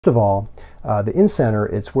First of all, the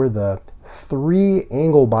incenter, it's where the three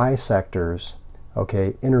angle bisectors,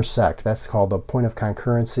 okay, intersect. That's called the point of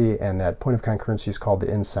concurrency, and that point of concurrency is called the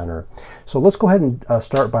incenter. So let's go ahead and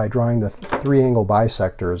start by drawing the three angle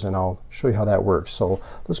bisectors, and I'll show you how that works. So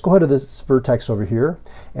let's go ahead to this vertex over here,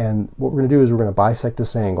 and what we're going to do is we're going to bisect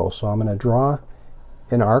this angle. So I'm going to draw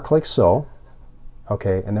an arc like so,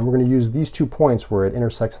 okay, and then we're going to use these 2 points where it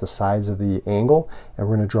intersects the sides of the angle, and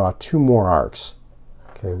we're going to draw 2 more arcs.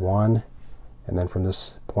 Okay, 1, and then from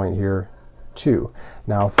this point here, 2.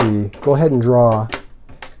 Now if we go ahead and draw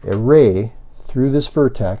a ray through this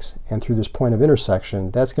vertex and through this point of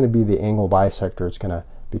intersection, that's going to be the angle bisector. It's going to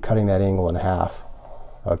be cutting that angle in half.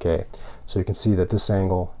 Okay, so you can see that this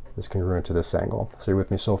angle is congruent to this angle. So you're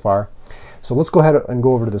with me so far? So let's go ahead and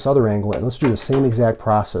go over to this other angle, and let's do the same exact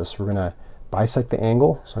process. We're going to bisect the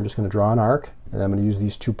angle, so I'm just going to draw an arc, and I'm going to use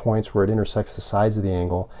these 2 points where it intersects the sides of the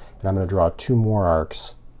angle, and I'm going to draw 2 more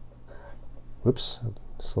arcs. Whoops,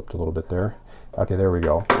 slipped a little bit there. Okay, there we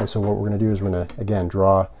go. And so what we're going to do is we're going to, again,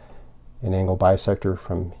 draw an angle bisector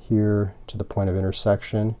from here to the point of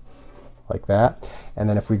intersection, like that. And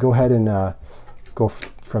then if we go ahead and go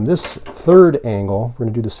from this third angle, we're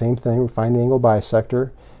going to do the same thing. We'll find the angle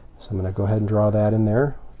bisector. So I'm going to go ahead and draw that in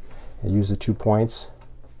there and use the 2 points.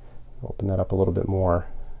 Open that up a little bit more.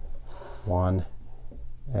 1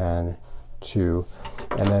 and 2.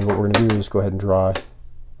 And then what we're going to do is go ahead and draw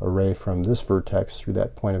a ray from this vertex through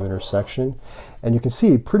that point of intersection. And you can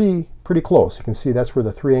see pretty close. You can see that's where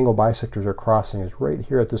the 3 angle bisectors are crossing, is right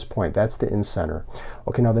here at this point. That's the incenter.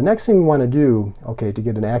 Okay, now the next thing we want to do, okay, to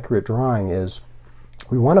get an accurate drawing is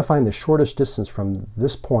we want to find the shortest distance from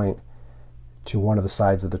this point to one of the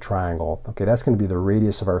sides of the triangle. Okay, that's going to be the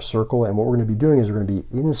radius of our circle, and what we're going to be doing is we're going to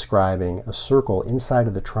be inscribing a circle inside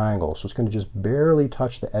of the triangle. So it's going to just barely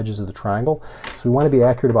touch the edges of the triangle. So we want to be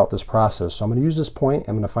accurate about this process. So I'm going to use this point.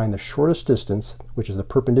 I'm going to find the shortest distance, which is the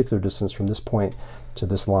perpendicular distance from this point to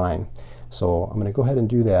this line. So I'm going to go ahead and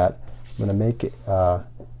do that. I'm going to make it,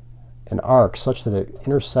 an arc such that it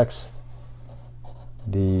intersects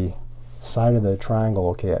the side of the triangle,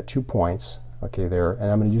 okay, at 2 points. Okay, there,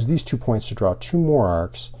 and I'm going to use these 2 points to draw 2 more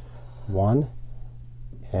arcs, 1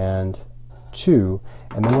 and 2,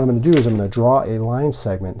 and then what I'm going to do is I'm going to draw a line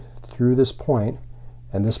segment through this point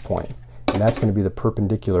and this point, and that's going to be the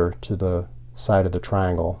perpendicular to the side of the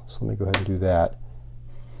triangle. So let me go ahead and do that.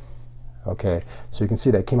 Okay, so you can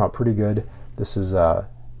see that came out pretty good. This is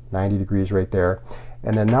 90 degrees right there.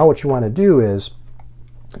 And then now what you want to do is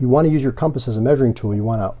you want to use your compass as a measuring tool. You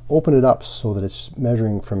want to open it up so that it's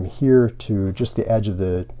measuring from here to just the edge of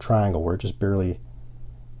the triangle, where it just barely,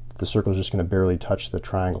 the circle is just going to barely touch the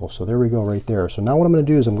triangle. So there we go right there. So now what I'm going to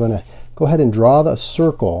do is I'm going to go ahead and draw the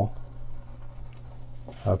circle.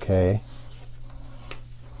 Okay.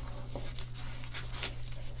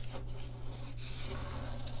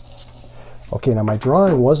 Okay, now my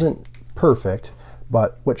drawing wasn't perfect,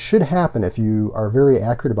 but what should happen if you are very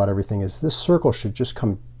accurate about everything is this circle should just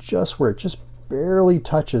come just where it just barely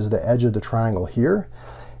touches the edge of the triangle here.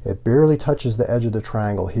 It barely touches the edge of the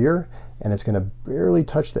triangle here, and it's going to barely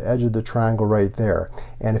touch the edge of the triangle right there.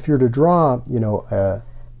 And if you're to draw, you know, a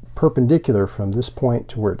perpendicular from this point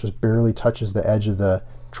to where it just barely touches the edge of the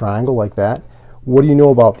triangle like that, what do you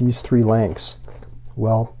know about these 3 lengths?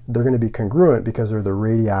 Well, they're going to be congruent because they're the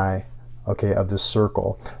radii, okay, of this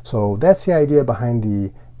circle. So that's the idea behind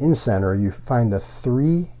the incenter. You find the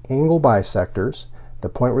 3 angle bisectors. The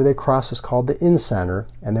point where they cross is called the incenter,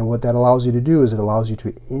 and then what that allows you to do is it allows you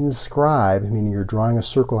to inscribe, meaning you're drawing a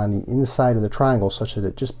circle on the inside of the triangle such that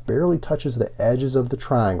it just barely touches the edges of the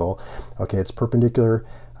triangle. Okay, it's perpendicular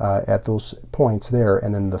at those points there,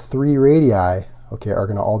 and then the 3 radii, okay, are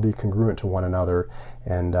going to all be congruent to one another,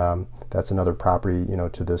 and that's another property, you know,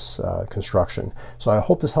 to this construction. So I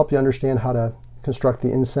hope this helped you understand how to construct the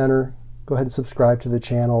incenter. Go ahead and subscribe to the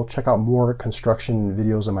channel. Check out more construction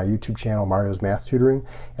videos on my YouTube channel, Mario's Math Tutoring,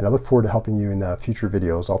 and I look forward to helping you in future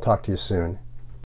videos. I'll talk to you soon.